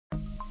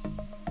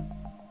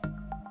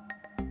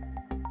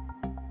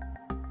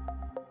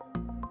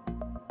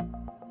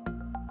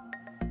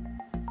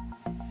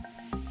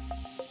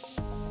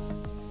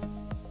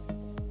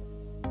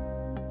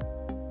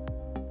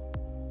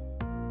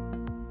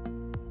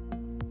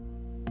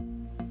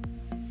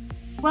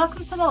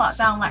Welcome to the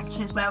Lockdown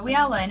Lectures, where we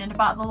are learning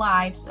about the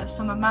lives of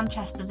some of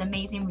Manchester's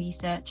amazing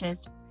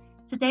researchers.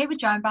 Today we're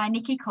joined by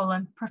Nicky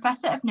Cullum,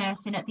 Professor of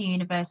Nursing at the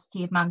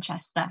University of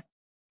Manchester.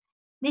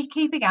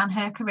 Nicky began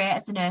her career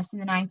as a nurse in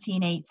the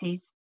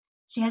 1980s.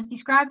 She has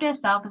described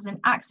herself as an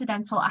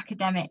accidental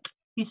academic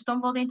who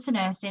stumbled into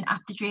nursing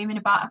after dreaming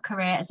about a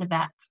career as a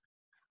vet.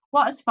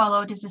 What has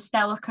followed is a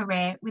stellar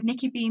career, with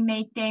Nicky being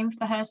made Dame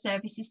for her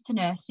services to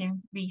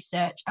nursing,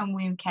 research and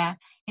wound care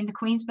in the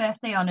Queen's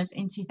Birthday Honours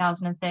in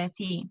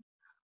 2013.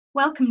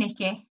 Welcome,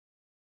 Nicky.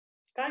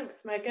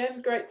 Thanks,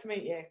 Megan. Great to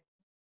meet you.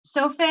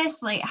 So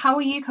firstly, how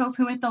are you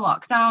coping with the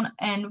lockdown,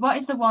 and what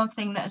is the one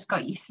thing that has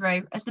got you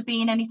through? Has there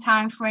been any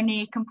time for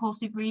any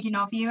compulsive reading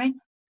or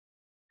viewing?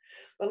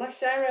 Well, I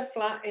share a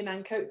flat in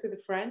Ancoats with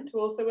a friend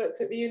who also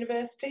works at the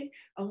university,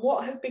 and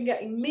what has been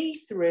getting me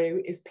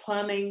through is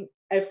planning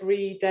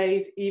every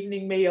day's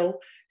evening meal,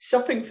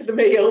 shopping for the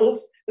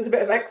meals, there's a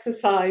bit of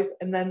exercise,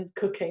 and then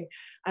cooking.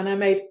 And I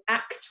made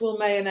actual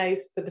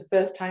mayonnaise for the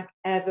first time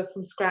ever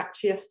from scratch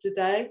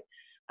yesterday,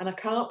 and I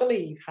can't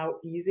believe how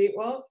easy it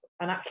was.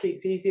 And actually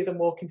it's easier than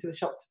walking to the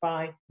shop to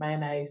buy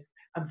mayonnaise,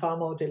 and far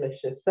more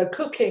delicious. So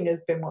cooking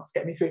has been what's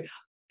getting me through,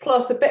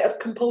 plus a bit of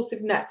compulsive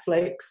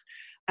Netflix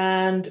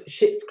and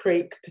Schitt's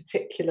Creek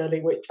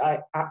particularly, which I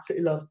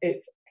absolutely love.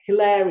 It's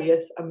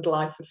hilarious and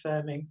life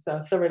affirming, so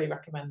I thoroughly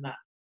recommend that.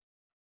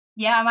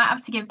 Yeah, I might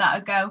have to give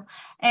that a go.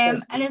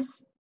 And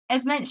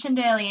as mentioned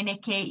earlier,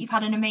 Nicky, you've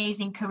had an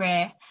amazing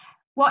career.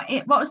 What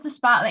was the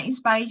spark that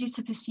inspired you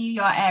to pursue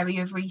your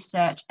area of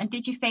research, and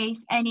did you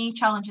face any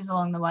challenges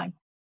along the way?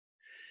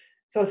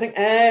 So I think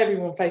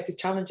everyone faces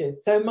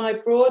challenges. So my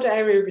broad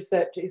area of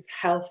research is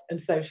health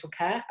and social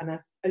care, and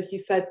as you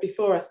said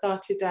before, I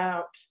started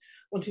out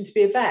wanting to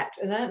be a vet,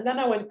 and then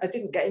I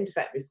didn't get into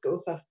veterinary school,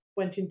 so I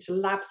went into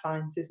lab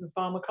sciences and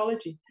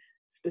pharmacology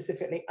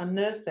specifically, and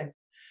nursing.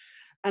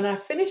 And I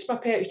finished my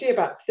PhD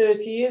about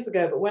 30 years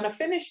ago, but when I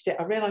finished it,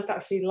 I realised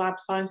actually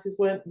lab sciences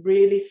weren't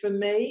really for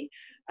me,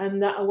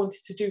 and that I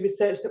wanted to do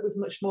research that was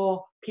much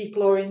more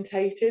people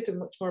orientated and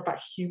much more about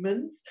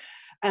humans.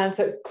 And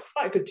so it's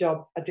quite a good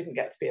job I didn't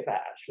get to be a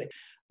vet, actually.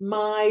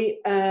 My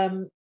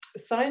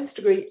science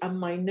degree and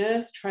my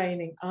nurse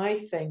training, I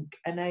think,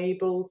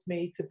 enabled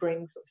me to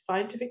bring sort of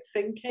scientific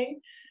thinking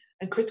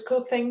and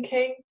critical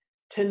thinking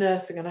to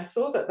nursing. And I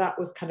saw that that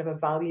was kind of a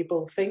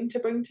valuable thing to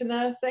bring to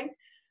nursing.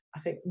 I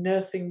think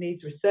nursing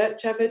needs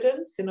research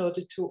evidence in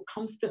order to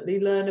constantly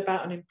learn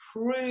about and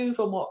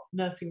improve on what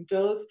nursing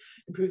does,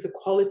 improve the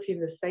quality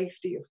and the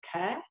safety of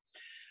care.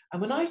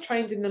 And when I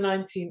trained in the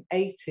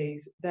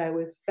 1980s, there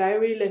was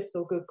very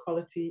little good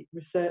quality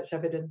research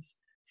evidence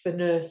for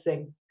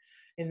nursing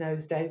in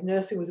those days.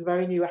 Nursing was a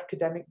very new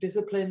academic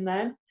discipline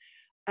then.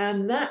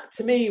 And that,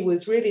 to me,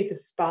 was really the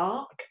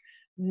spark,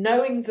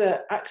 knowing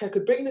that actually I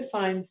could bring the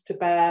science to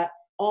bear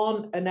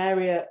on an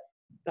area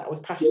that I was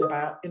passionate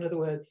about, in other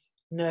words,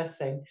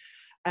 nursing,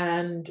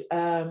 and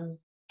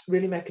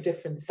really make a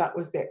difference. That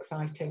was the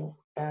exciting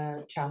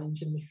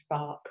challenge and the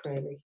spark,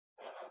 really.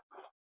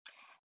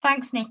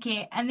 Thanks,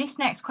 Nicky. And this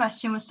next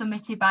question was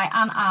submitted by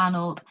Anne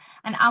Arnold,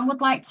 and Anne would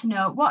like to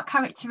know what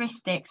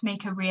characteristics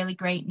make a really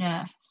great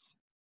nurse.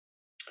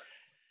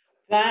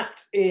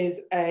 That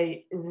is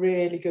a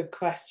really good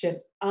question.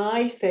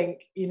 I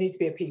think you need to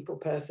be a people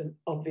person,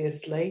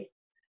 obviously,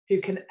 who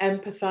can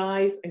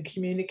empathise and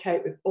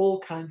communicate with all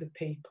kinds of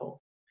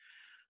people.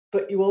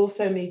 But you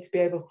also need to be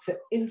able to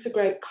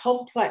integrate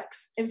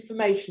complex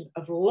information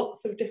of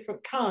lots of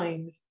different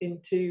kinds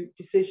into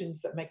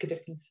decisions that make a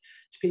difference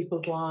to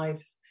people's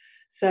lives.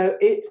 So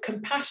it's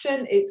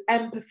compassion, it's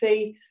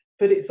empathy,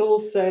 but it's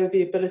also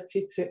the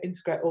ability to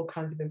integrate all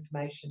kinds of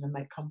information and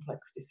make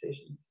complex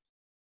decisions.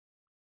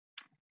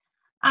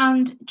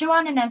 And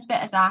Joanna Nesbitt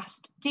has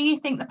asked, do you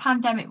think the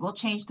pandemic will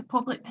change the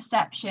public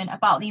perception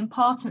about the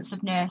importance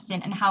of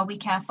nursing and how we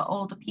care for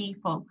older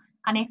people?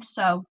 And if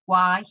so,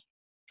 why?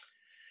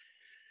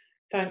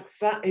 Thanks.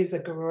 That is a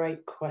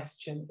great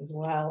question as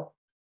well.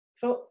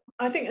 So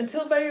I think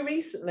until very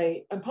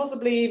recently, and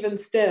possibly even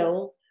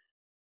still,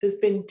 there's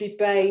been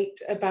debate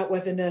about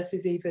whether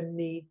nurses even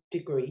need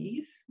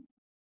degrees.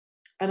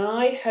 And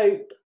I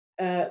hope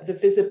the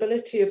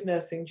visibility of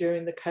nursing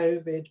during the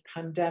COVID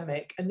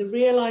pandemic and the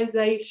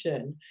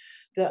realisation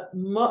that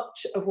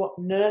much of what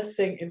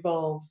nursing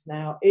involves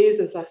now is,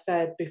 as I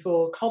said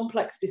before,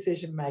 complex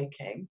decision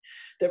making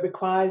that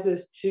requires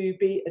us to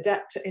be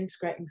adept at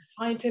integrating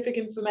scientific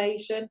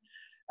information,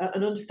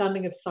 an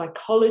understanding of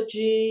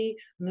psychology,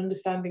 an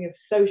understanding of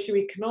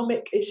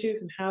socioeconomic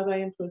issues and how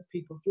they influence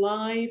people's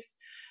lives,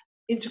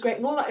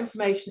 integrating all that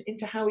information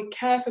into how we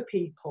care for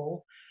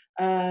people.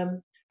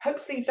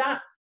 Hopefully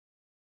that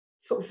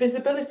sort of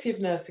visibility of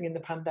nursing in the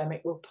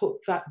pandemic will put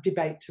that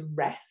debate to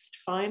rest,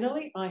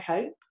 finally, I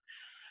hope.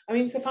 I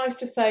mean, suffice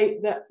to say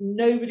that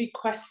nobody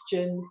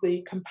questions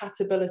the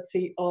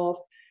compatibility of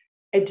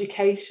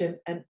education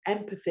and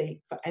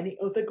empathy for any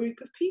other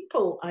group of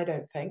people, I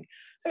don't think.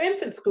 So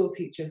infant school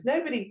teachers,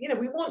 nobody,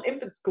 we want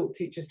infant school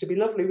teachers to be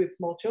lovely with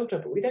small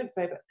children, but we don't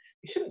say that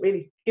you shouldn't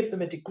really give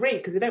them a degree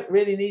because they don't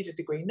really need a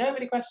degree.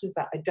 Nobody questions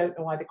that. I don't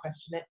know why they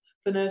question it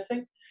for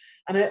nursing.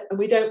 And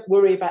we don't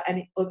worry about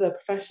any other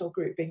professional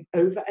group being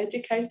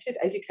over-educated.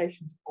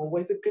 Education's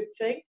always a good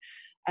thing.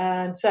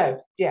 And so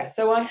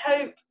I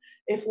hope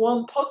if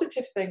one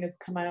positive thing has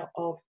come out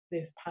of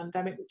this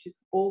pandemic, which is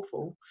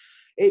awful,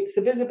 it's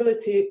the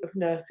visibility of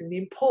nursing, the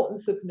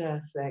importance of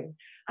nursing,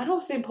 and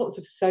also the importance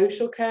of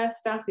social care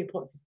staff, the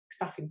importance of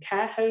staff in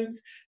care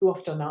homes who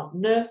often aren't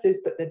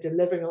nurses, but they're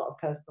delivering a lot of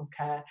personal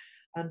care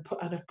and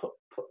have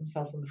put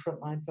themselves on the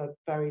front line for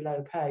very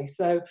low pay.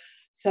 So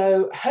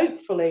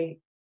hopefully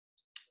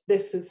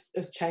this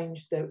has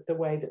changed the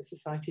way that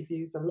society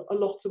views a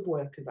lot of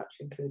workers,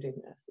 actually, including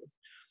nurses.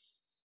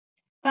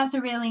 That's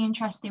a really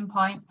interesting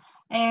point.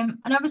 And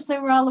obviously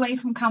we're all away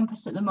from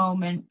campus at the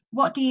moment.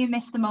 What do you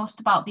miss the most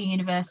about the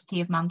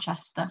University of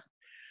Manchester?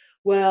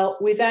 Well,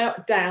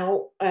 without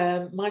doubt,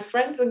 my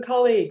friends and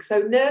colleagues.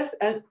 So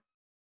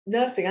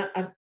nursing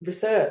and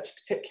research,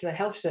 particularly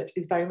health research,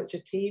 is very much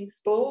a team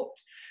sport.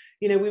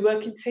 We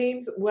work in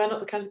teams. We're not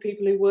the kinds of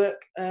people who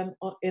work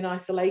in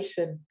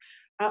isolation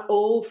at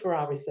all for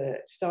our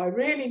research. So I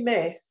really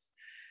miss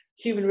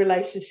human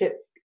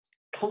relationships,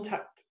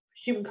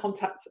 human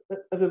contact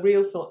of the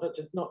real sort,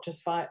 not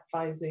just via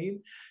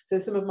Zoom. So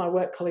some of my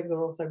work colleagues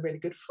are also really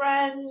good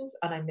friends,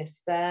 and I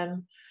miss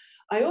them.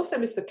 I also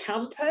miss the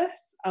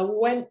campus. I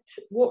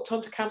walked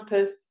onto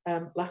campus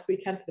last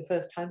weekend for the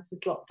first time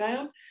since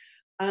lockdown,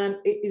 and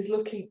it is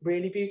looking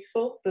really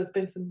beautiful. There's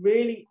been some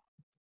really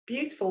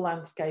beautiful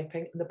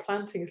landscaping, and the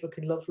planting is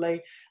looking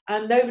lovely,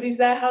 and nobody's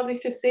there hardly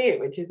to see it,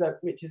 which is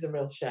a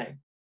real shame.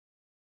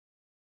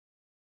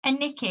 And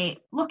Nicky,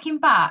 looking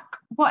back,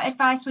 what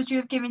advice would you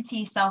have given to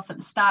yourself at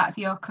the start of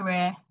your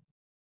career?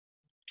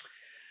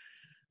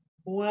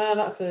 Well,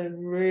 that's a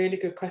really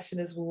good question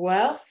as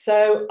well.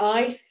 So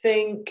I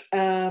think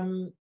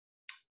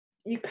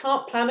you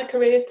can't plan a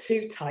career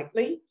too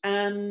tightly,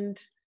 and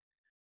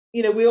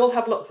we all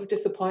have lots of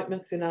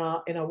disappointments in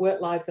our work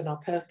lives and our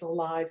personal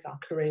lives, our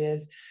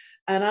careers.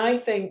 And I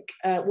think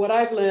what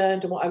I've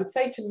learned and what I would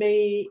say to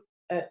me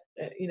at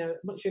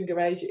much younger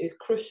age is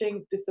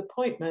crushing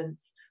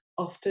disappointments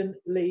often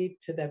lead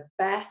to the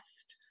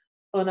best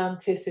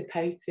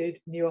unanticipated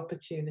new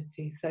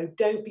opportunities. So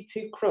don't be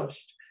too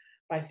crushed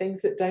by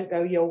things that don't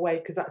go your way,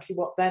 because actually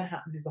what then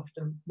happens is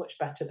often much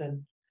better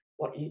than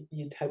what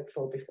you'd hoped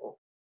for before.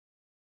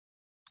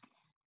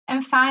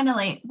 And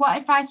finally, what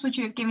advice would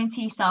you have given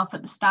to yourself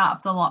at the start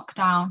of the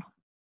lockdown?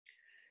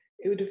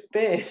 It would have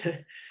been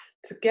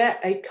to get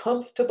a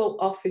comfortable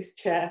office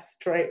chair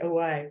straight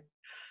away.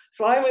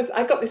 So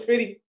I got this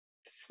really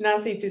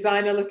snazzy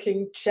designer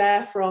looking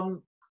chair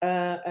from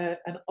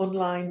an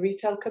online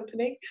retail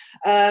company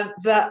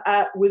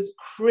that was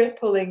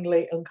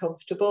cripplingly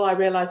uncomfortable. I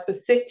realised for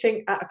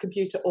sitting at a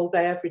computer all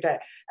day, every day,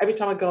 every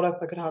time I got up,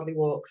 I could hardly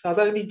walk. So I've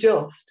only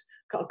just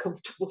got a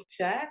comfortable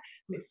chair,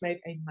 and it's made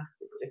a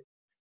massive difference.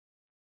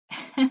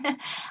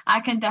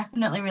 I can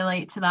definitely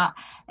relate to that.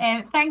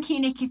 Thank you,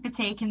 Nicky, for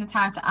taking the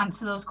time to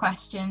answer those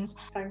questions.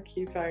 Thank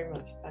you very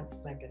much.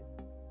 Thanks, Megan.